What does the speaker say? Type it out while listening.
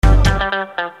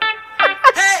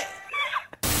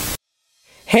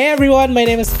Hey everyone, my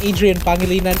name is Adrian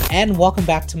Pangilinan and welcome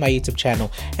back to my YouTube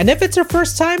channel. And if it's your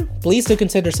first time, please do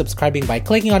consider subscribing by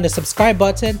clicking on the subscribe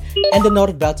button and the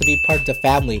notif bell to be part of the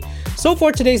family. So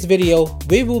for today's video,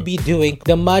 we will be doing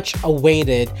the much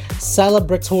awaited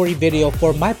celebratory video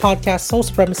for my podcast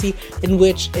Supremacy, in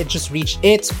which it just reached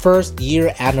its first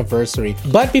year anniversary.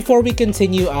 But before we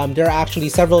continue, there are actually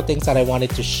several things that I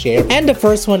wanted to share. And the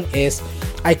first one is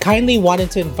I kindly wanted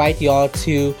to invite y'all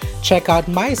to check out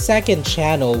my second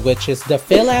channel, which is the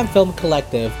Philam Film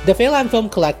Collective. The Philam Film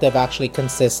Collective actually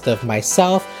consists of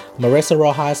myself, Marissa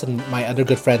Rojas, and my other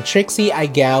good friend Trixie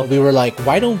Aigao. We were like,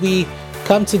 why don't we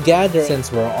come together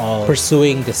since we're all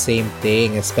pursuing the same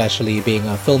thing, especially being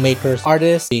filmmakers,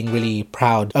 artists, being really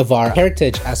proud of our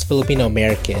heritage as Filipino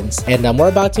Americans. And we're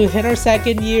about to hit our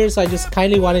second year, so I just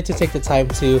kindly wanted to take the time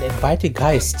to invite you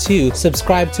guys to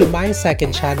subscribe to my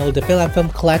second channel, the Philam Film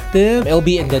Collective. It'll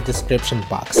be in the description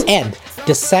box. And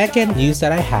the second news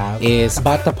that I have is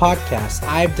about the podcast.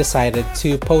 I've decided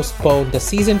to postpone the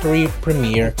season 3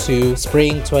 premiere to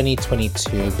spring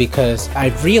 2022 because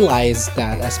I've realized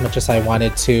that as much as I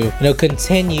wanted to,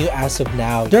 continue as of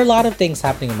now, there are a lot of things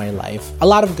happening in my life. A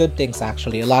lot of good things,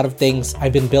 actually. A lot of things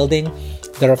I've been building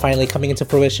that are finally coming into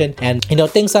fruition, and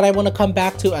things that I want to come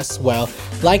back to as well,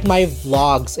 like my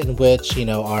vlogs, in which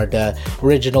are the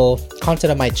original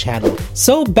content of my channel.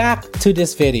 So back to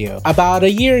this video. About a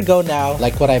year ago now,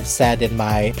 like what I've said in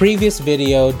my previous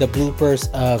video, the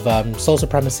bloopers of Soul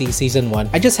Supremacy Season 1,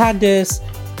 I just had this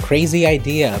crazy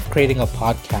idea of creating a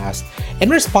podcast in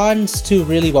response to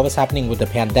really what was happening with the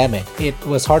pandemic. It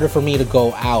was harder for me to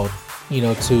go out,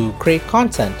 to create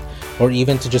content, or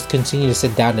even to just continue to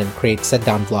sit down and create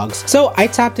sit-down vlogs. So I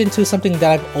tapped into something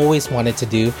that I've always wanted to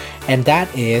do, and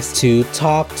that is to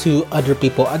talk to other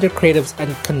people, other creatives,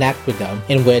 and connect with them,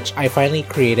 in which I finally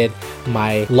created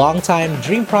my longtime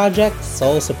dream project,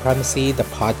 Soul Supremacy, the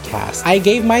podcast. I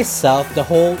gave myself the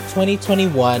whole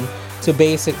 2021 to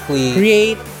basically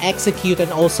create, execute,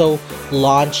 and also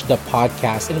launch the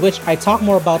podcast, in which I talk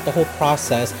more about the whole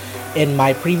process in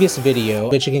my previous video,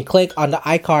 which you can click on the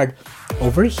iCard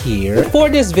over here. For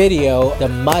this video, the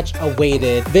much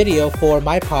awaited video for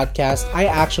my podcast, I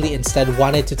actually instead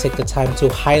wanted to take the time to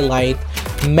highlight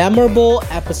memorable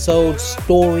episode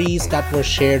stories that were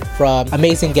shared from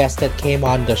amazing guests that came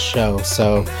on the show.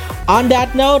 So on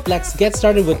that note, let's get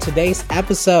started with today's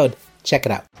episode. Check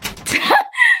it out.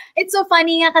 It's so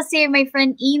funny nga kasi my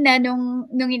friend Ina, nung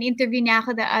in-interview niya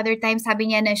ako the other time, sabi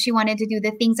niya na she wanted to do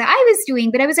the things that I was doing.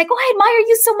 But I was like, oh, I admire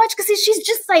you so much kasi she's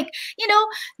just like,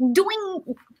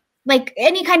 doing like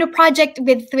any kind of project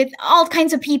with all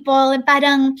kinds of people. And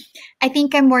parang, I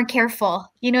think I'm more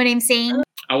careful. You know what I'm saying?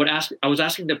 I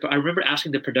remember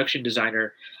asking the production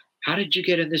designer, how did you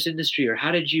get in this industry? Or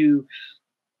how did you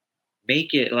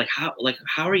make it?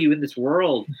 How are you in this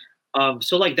world?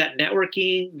 So like that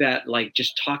networking, that like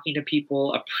just talking to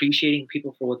people, appreciating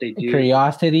people for what they do.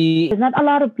 Curiosity. Not a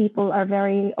lot of people are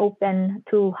very open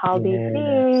to how they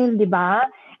feel, diba?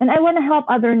 And I want to help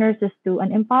other nurses too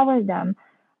and empower them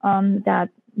that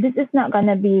this is not going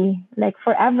to be like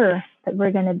forever that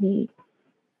we're going to be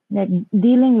like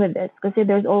dealing with this, because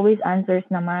there's always answers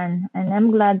naman. And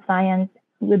I'm glad science,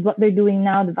 with what they're doing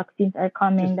now, the vaccines are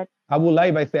coming. I will lie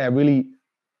if I say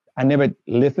I never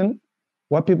listen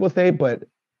what people say, but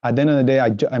at the end of the day, I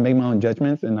make my own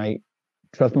judgments and I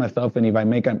trust myself. And if I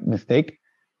make a mistake,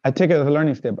 I take it as a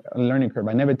learning curve.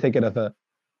 I never take it as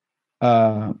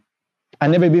I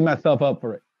never beat myself up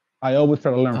for it. I always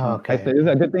try to learn from it. I say, this is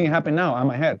a good thing it happened now. I'm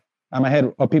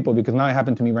ahead of people because now it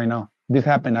happened to me right now. This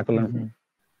happened, I could learn from it.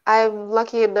 I'm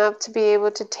lucky enough to be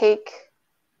able to take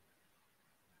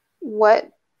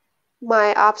what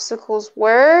my obstacles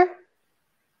were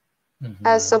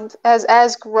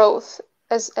as growth.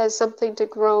 As something to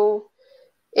grow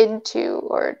into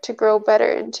or to grow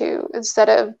better into, instead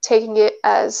of taking it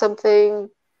as something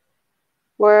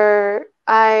where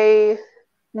I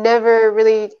never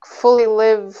really fully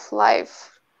live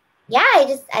life. Yeah,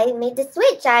 I made the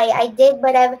switch. I did,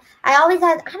 but I always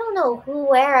had, I don't know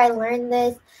where I learned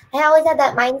this. I always had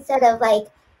that mindset of like,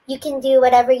 you can do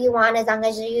whatever you want as long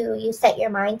as you set your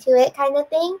mind to it, kind of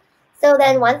thing. So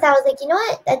then once I was like, you know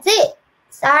what, that's it.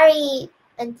 Sorry,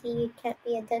 Auntie, you can't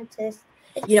be a dentist.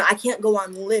 I can't go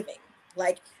on living.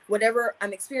 Like, whatever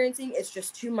I'm experiencing is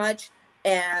just too much,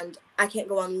 and I can't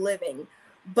go on living.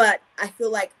 But I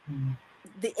feel like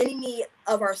the enemy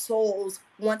of our souls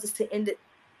wants us to end it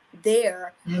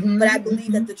there. But I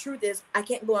believe that the truth is, I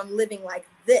can't go on living like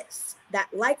this. That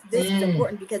like this is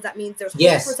important, because that means there's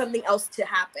hope for something else to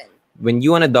happen. When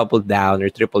you want to double down or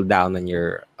triple down on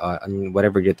your on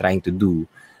whatever you're trying to do,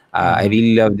 I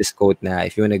really love this quote na,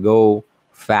 if you want to go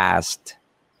fast,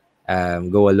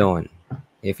 go alone.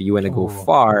 If you want to go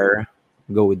far,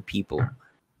 go with people.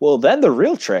 Well, then the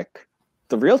real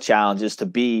challenge is to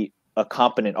be a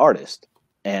competent artist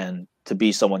and to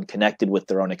be someone connected with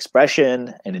their own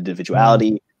expression and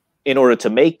individuality in order to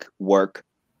make work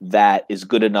that is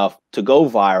good enough to go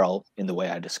viral in the way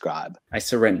I describe. I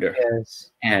surrender.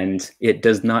 Yes. And it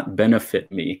does not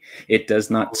benefit me. It does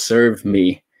not serve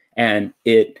me. And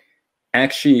it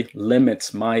actually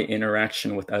limits my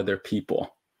interaction with other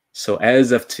people. So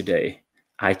as of today,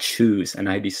 I choose and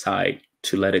I decide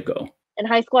to let it go. In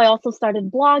high school, I also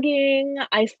started blogging.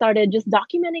 I started just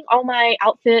documenting all my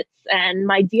outfits and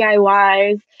my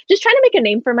DIYs, just trying to make a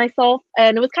name for myself.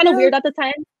 And it was kind of weird at the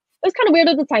time.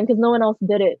 Because no one else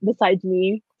did it besides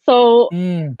me. So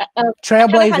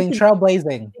trailblazing.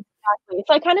 Exactly.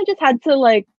 So I kind of just had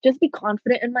to just be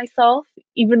confident in myself,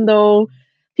 even though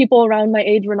people around my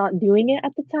age were not doing it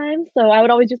at the time. So I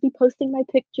would always just be posting my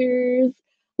pictures,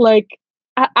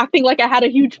 acting like I had a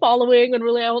huge following when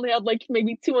really I only had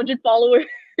maybe 200 followers.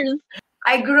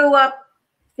 I grew up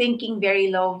thinking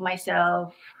very low of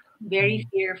myself, very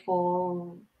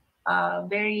fearful,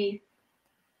 very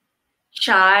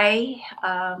shy,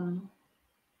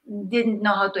 didn't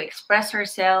know how to express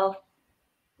herself.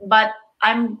 But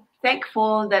I'm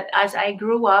thankful that as I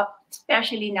grew up,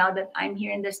 especially now that I'm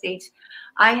here in the States,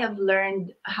 I have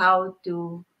learned how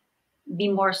to be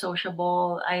more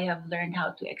sociable. I have learned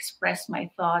how to express my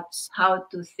thoughts, how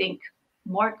to think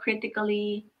more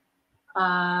critically.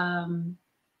 So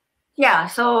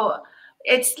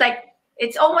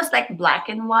it's almost like black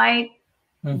and white,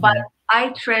 but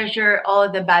I treasure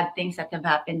all the bad things that have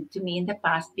happened to me in the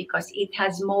past because it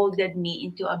has molded me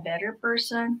into a better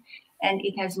person and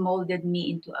it has molded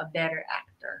me into a better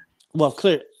actor. Well,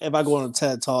 clear. If I go on a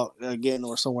TED Talk again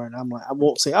or somewhere and I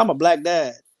won't say I'm a black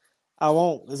dad. I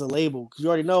won't. It's a label because you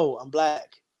already know I'm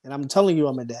black and I'm telling you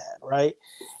I'm a dad, right?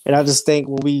 And I just think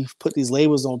when we put these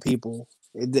labels on people,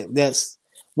 that's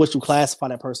what you classify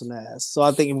that person as. So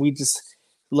I think if we just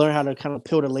learn how to kind of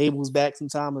peel the labels back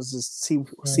sometimes, just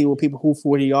see what people who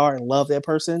for they are and love that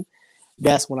person,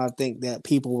 that's when I think that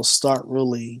people will start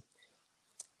really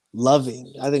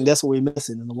loving. I think that's what we're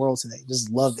missing in the world today, just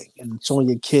loving and showing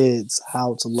your kids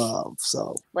how to love.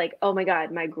 So oh my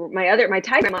God, my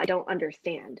Thai grandma, I don't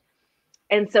understand.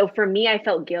 And so for me, I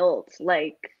felt guilt.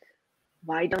 Why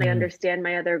don't I understand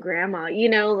my other grandma?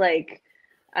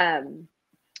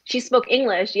 She spoke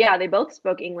English. Yeah, they both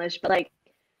spoke English, but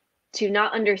to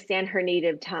not understand her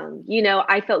native tongue,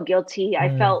 I felt guilty.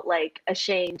 I felt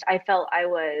ashamed. I felt I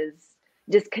was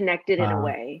disconnected in a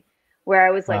way where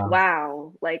I was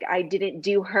wow, I didn't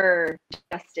do her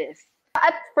justice.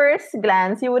 At first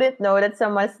glance, you wouldn't know that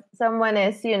someone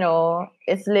is,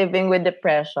 is living with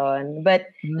depression. But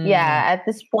yeah, at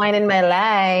this point in my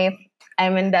life,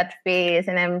 I'm in that phase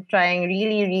and I'm trying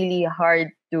really, really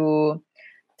hard to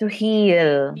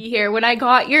heal. Here, when I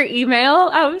got your email,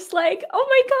 I was like, oh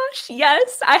my gosh,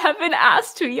 yes, I have been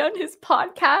asked to be on his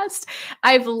podcast.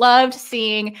 I've loved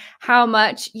seeing how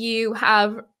many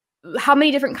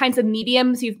different kinds of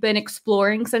mediums you've been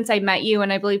exploring since I met you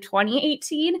in, I believe,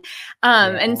 2018.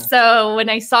 And so when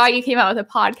I saw you came out with a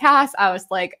podcast, I was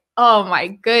like, oh my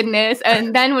goodness.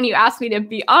 And then when you asked me to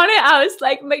be on it, I was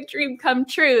like, my dream come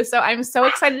true. So I'm so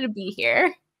excited to be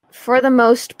here. For the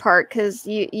most part, because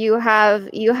you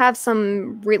have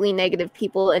some really negative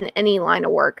people in any line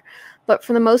of work, but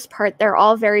for the most part, they're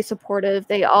all very supportive.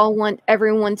 They all want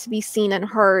everyone to be seen and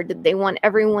heard. They want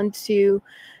everyone to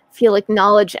feel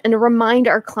acknowledged and to remind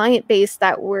our client base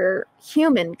that we're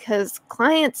human, because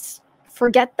clients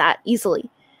forget that easily.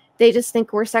 They just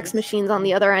think we're sex machines on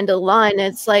the other end of the line.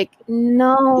 It's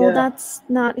no, that's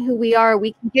not who we are.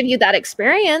 We can give you that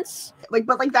experience. But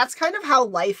that's kind of how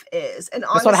life is. And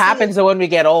honestly, that's what happens when we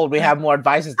get old. We have more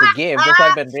advices to give. That's what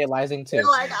I've been realizing too.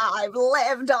 I've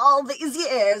lived all these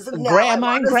years. And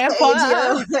Grandma and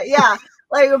grandpa. Yeah.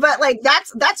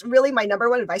 That's really my number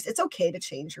one advice. It's okay to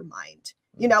change your mind.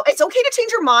 It's okay to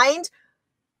change your mind,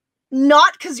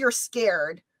 not because you're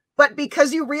scared, but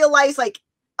because you realize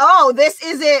oh, this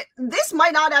is it. This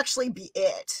might not actually be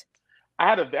it. I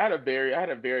had a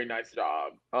very nice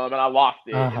job, and I lost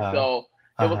it. And so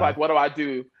it was what do I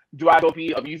do? Do I go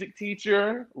be a music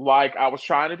teacher like I was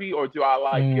trying to be, or do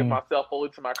I give myself fully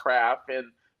to my craft and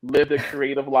live the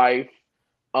creative life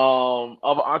of an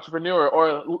entrepreneur,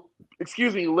 or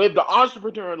live the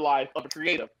entrepreneur life of a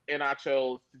creative? And I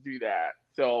chose to do that.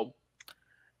 So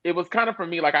it was kind of for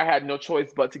me I had no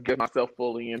choice but to get myself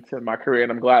fully into my career,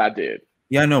 and I'm glad I did.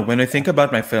 Yeah, no, when I think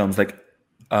about my films, in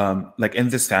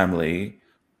this family,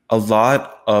 a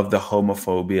lot of the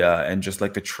homophobia and just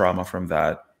like the trauma from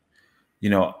that, you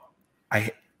know,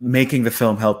 making the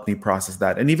film helped me process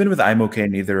that. And even with I'm Okay,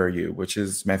 Neither Are You, which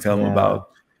is my film about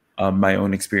my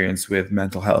own experience with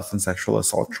mental health and sexual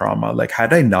assault trauma. Like,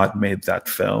 had I not made that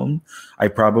film, I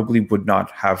probably would not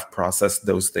have processed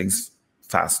those things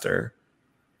faster.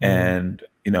 And,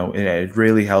 you know, it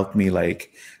really helped me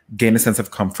like gain a sense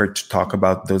of comfort to talk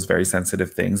about those very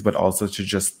sensitive things, but also to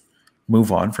just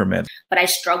move on from it. But I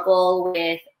struggle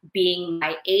with being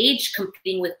my age,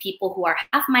 competing with people who are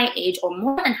half my age or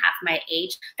more than half my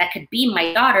age, that could be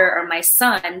my daughter or my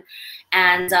son.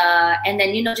 And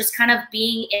then, you know, just kind of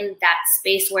being in that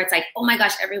space where it's like, oh my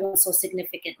gosh, everyone's so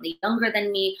significantly younger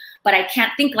than me, but I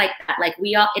can't think like that. Like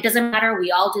it doesn't matter.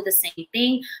 We all do the same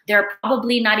thing. They're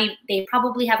probably they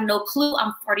probably have no clue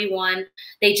I'm 41.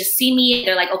 They just see me.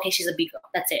 They're like, okay, she's a big girl.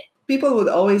 That's it. People would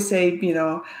always say, you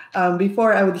know,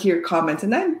 before I would hear comments,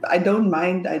 and I don't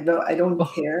mind, I don't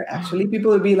care. Actually,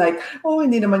 people would be like, oh,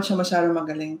 hindi naman siya masyadong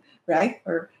magaling, right?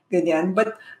 Or ganyan.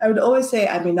 But I would always say,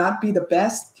 I may not be the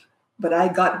best, but I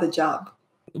got the job.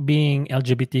 Being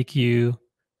LGBTQ,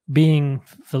 being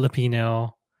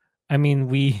Filipino, I mean,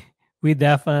 we're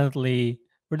definitely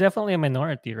a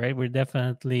minority, right? We're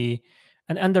definitely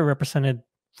an underrepresented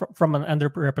from an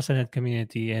underrepresented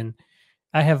community, and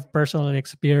I have personally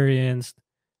experienced,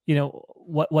 you know,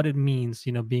 what it means,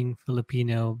 you know, being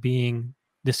Filipino, being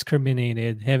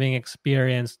discriminated, having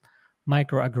experienced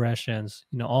microaggressions,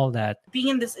 you know, all that. Being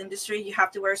in this industry, you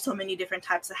have to wear so many different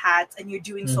types of hats, and you're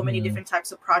doing so many different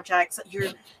types of projects.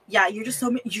 You're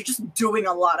just doing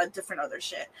a lot of different other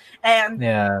shit. And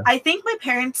I think my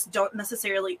parents don't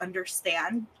necessarily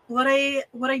understand what I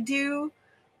do,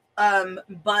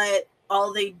 but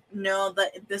all they know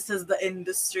that this is the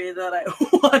industry that I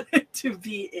wanted to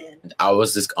be in. I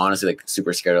was just honestly like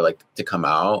super scared of like to come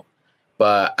out,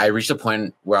 but I reached a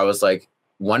point where I was like,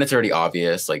 one, it's already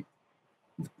obvious, like,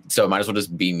 so I might as well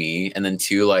just be me. And then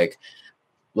two, like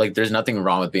there's nothing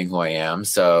wrong with being who I am.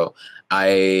 So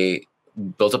I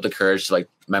built up the courage to like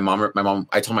my mom,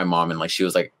 I told my mom, and like, she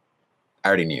was like, I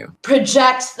already knew.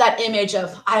 Project that image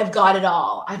of I've got it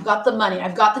all. I've got the money.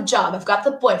 I've got the job. I've got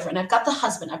the boyfriend. I've got the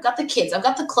husband. I've got the kids. I've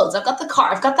got the clothes. I've got the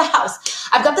car. I've got the house.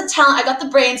 I've got the talent. I got the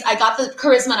brains. I got the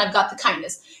charisma. And I've got the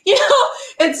kindness. You know,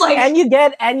 it's like, and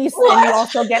you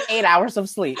also get 8 hours of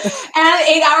sleep. And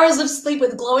 8 hours of sleep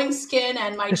with glowing skin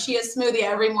and my chia smoothie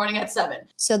every morning at 7.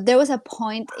 So there was a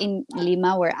point in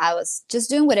Lima where I was just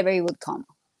doing whatever it would come,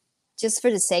 just for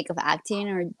the sake of acting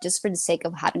or just for the sake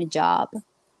of having a job.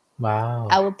 Wow.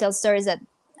 I would tell stories that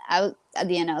at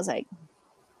the end I was like,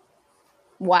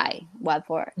 why? What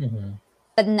for?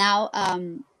 But now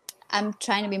I'm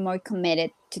trying to be more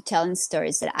committed to telling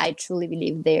stories that I truly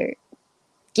believe they're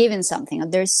giving something, or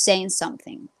they're saying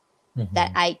something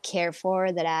that I care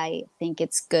for, that I think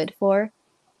it's good for,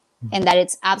 and that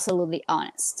it's absolutely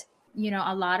honest. You know,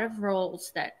 a lot of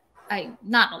roles that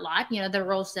not a lot, you know, the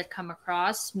roles that come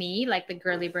across me, like the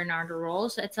girly Bernardo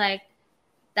roles, it's like,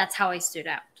 that's how I stood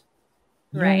out.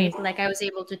 Right, like I was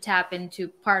able to tap into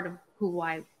part of who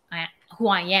I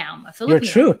am, a Filipino. Your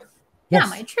truth, yeah,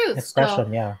 my truth.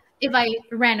 Expression, so if I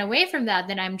ran away from that,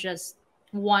 then I'm just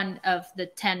one of the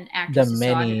 10 actresses.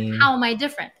 The many. So how am I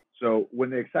different? So when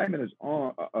the excitement is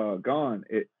gone,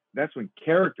 that's when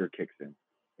character kicks in,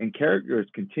 and character is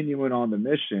continuing on the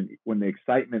mission when the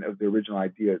excitement of the original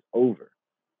idea is over.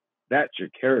 That's your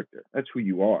character. That's who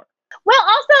you are. Well,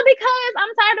 also because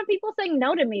I'm tired of people saying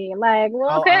no to me. Like,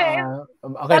 well, okay,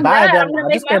 bye. Then I'll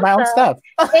just get my own stuff.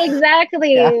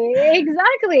 Exactly,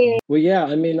 exactly. Well, yeah.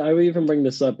 I mean, I would even bring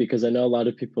this up because I know a lot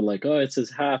of people are like, oh, it says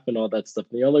half and all that stuff.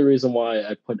 And the only reason why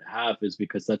I put half is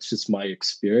because that's just my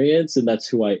experience and that's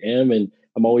who I am. And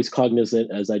I'm always cognizant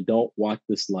as I don't walk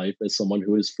this life as someone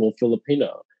who is full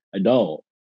Filipino. I don't.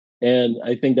 And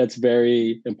I think that's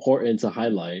very important to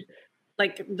highlight.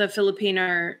 Like the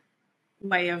Filipino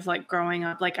way of like growing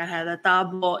up, like I had a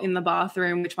tabo in the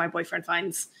bathroom, which my boyfriend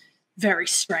finds very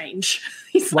strange.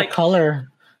 He's what like, color?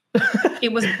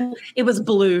 It was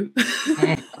blue.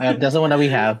 That's the one that we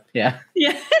have. Yeah.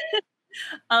 Yeah.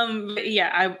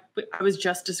 I was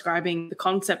just describing the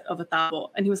concept of a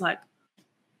tabo, and he was like,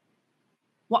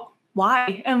 "What?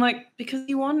 Why?" And I'm like, "Because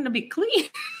you wanted to be clean."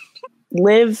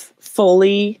 Live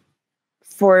fully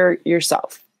for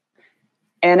yourself,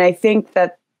 and I think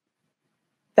that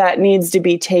needs to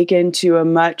be taken to a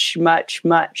much, much,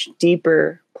 much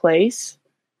deeper place.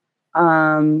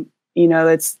 You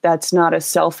know, that's not a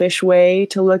selfish way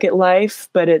to look at life,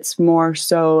 but it's more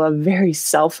so a very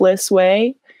selfless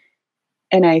way.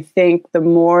 And I think the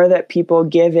more that people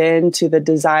give in to the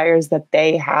desires that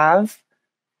they have,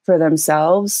 for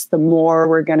themselves, the more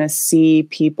we're going to see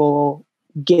people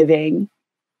giving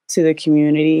to the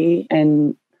community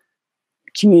and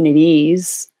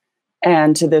communities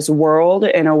and to this world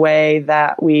in a way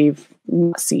that we've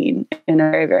not seen in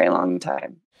a very, very long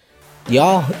time.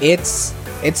 Y'all, it's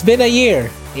been a year.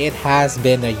 It has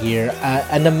been a year,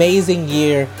 an amazing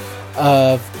year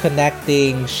of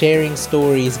connecting, sharing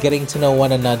stories, getting to know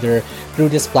one another through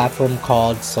this platform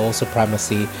called Soul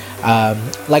Supremacy.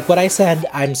 Like what I said,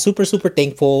 I'm super, super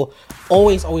thankful.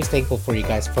 Always thankful for you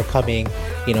guys for coming,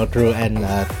 through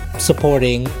and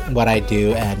supporting what I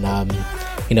do. And,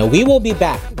 we will be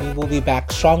back. We will be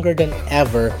back stronger than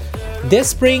ever this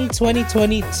spring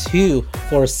 2022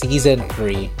 for season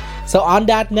 3. So on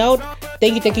that note,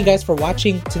 thank you guys for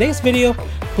watching today's video.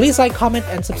 Please like, comment,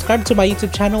 and subscribe to my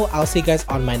YouTube channel. I'll see you guys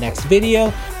on my next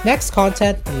video, next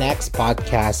content, next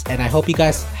podcast. And I hope you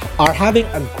guys are having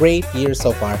a great year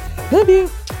so far. Love you.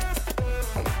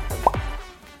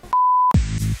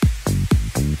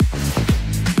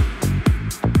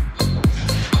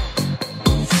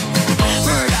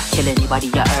 Murder, kill anybody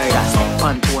you heard. Step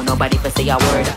on to nobody for say a word.